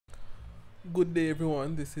Good day,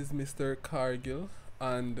 everyone. This is Mr. Cargill,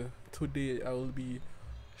 and today I will be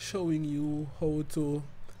showing you how to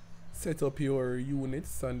set up your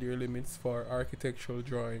units and your limits for architectural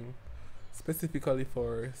drawing, specifically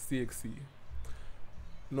for CXC.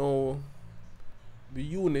 Now, the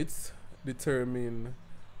units determine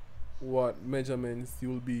what measurements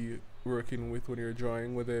you'll be working with when you're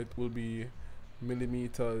drawing, whether it will be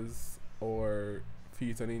millimeters or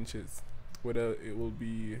feet and inches, whether it will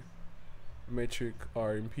be metric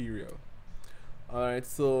or imperial. Alright,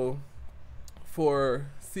 so for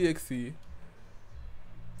CXC,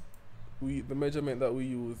 the measurement that we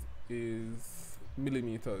use is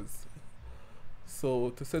millimeters. So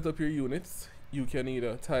to set up your units, you can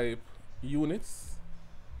either type units,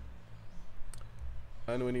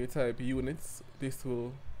 and when you type units, this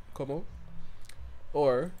will come up,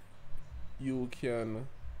 or you can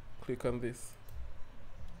click on this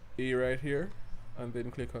A right here, and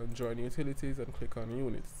then click on join utilities and click on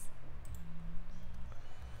units.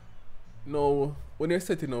 Now, when you're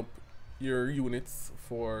setting up your units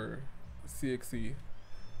for CXC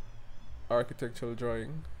architectural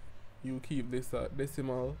drawing, you keep this at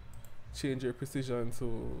decimal, change your precision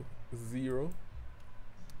to 0,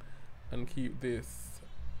 and keep this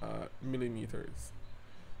at millimeters.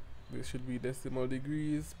 This should be decimal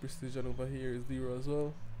degrees, precision over here is 0 as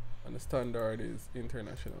well, and the standard is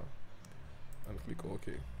international. And click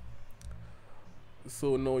OK.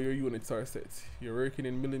 So now your units are set. You're working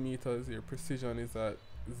in millimeters, your precision is at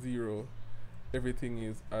 0, everything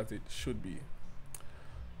is as it should be.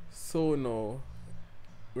 So now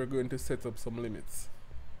we're going to set up some limits.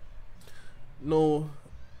 Now,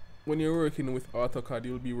 when you're working with AutoCAD,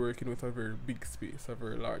 you'll be working with a very big space, a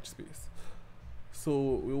very large space.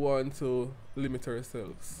 So we want to limit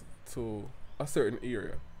ourselves to a certain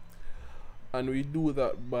area. And we do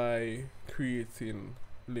that by creating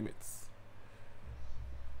limits.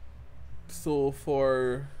 So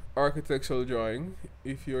for architectural drawing,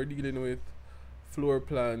 if you're dealing with floor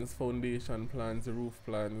plans, foundation plans, roof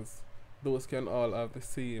plans, those can all have the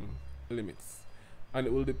same limits. And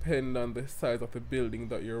it will depend on the size of the building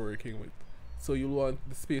that you're working with. So you'll want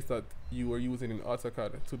the space that you are using in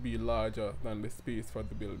AutoCAD to be larger than the space for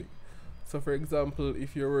the building. So for example,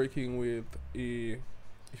 if you're working with a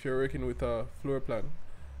floor plan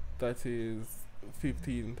that is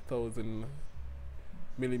 15,000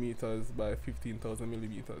 millimeters by 15,000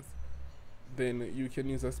 millimeters, then you can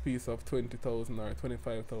use a space of 20,000 or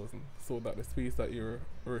 25,000, so that the space that you're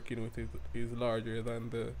working with is larger than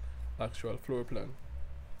the actual floor plan.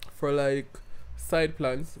 For like side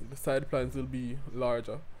plans, the side plans will be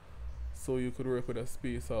larger, so you could work with a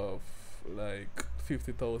space of like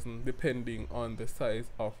 50,000 depending on the size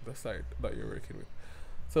of the site that you're working with.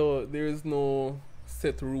 So there is no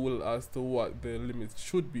set rule as to what the limits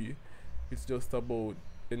should be. It's just about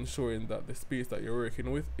ensuring that the space that you're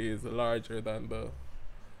working with is larger than the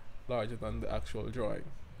actual drawing.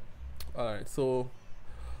 Alright, so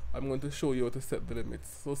I'm going to show you how to set the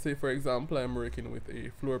limits. So say for example I'm working with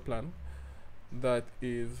a floor plan that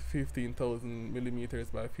is 15,000 millimeters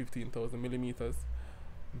by 15,000 millimeters.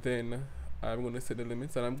 Then I'm going to set the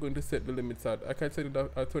limits, and I'm going to set the limits at, I can set it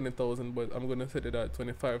at 20,000, but I'm going to set it at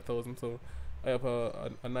 25,000, so I have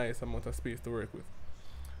a nice amount of space to work with.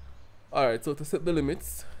 Alright, so to set the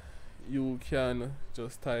limits, you can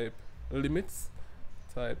just type limits,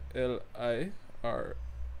 type L-I, or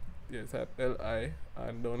yeah, type L-I,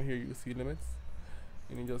 and down here you see limits.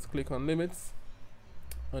 And you just click on limits,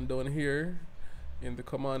 and down here in the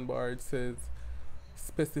command bar it says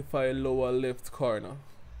specify lower left corner.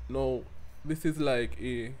 Now, this is like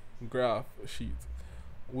a graph sheet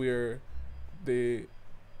where in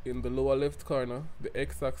the lower left corner, the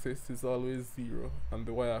x-axis is always 0 and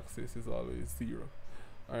the y-axis is always 0.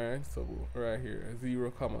 Alright, so right here,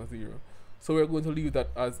 0, 0. So we're going to leave that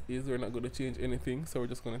as is. We're not going to change anything, so we're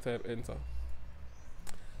just going to type enter.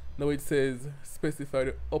 Now it says specify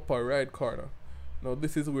the upper right corner. Now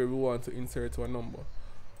this is where we want to insert a number,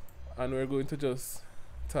 and we're going to just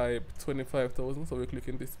type 25,000. So we're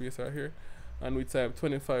clicking this space right here, and we type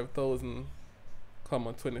 25,000,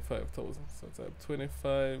 25,000. So type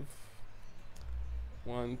 25,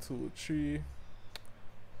 1, 2, 3,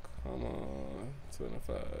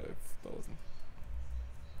 25,000.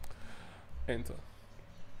 Enter.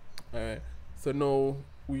 Alright. So now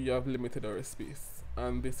we have limited our space,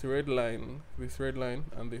 and this red line,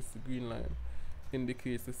 and this green line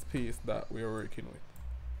indicates the space that we are working with.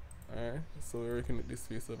 Alright, so we're working with this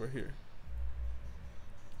space over here.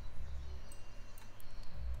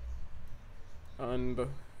 And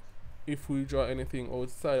if we draw anything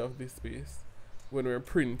outside of this space, when we're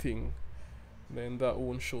printing, then that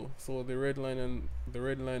won't show. So the red line and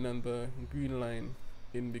the green line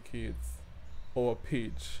indicates our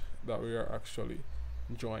page that we are actually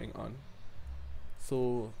drawing on.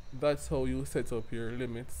 So that's how you set up your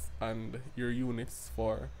limits and your units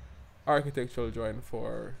for architectural drawing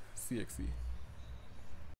for CXC.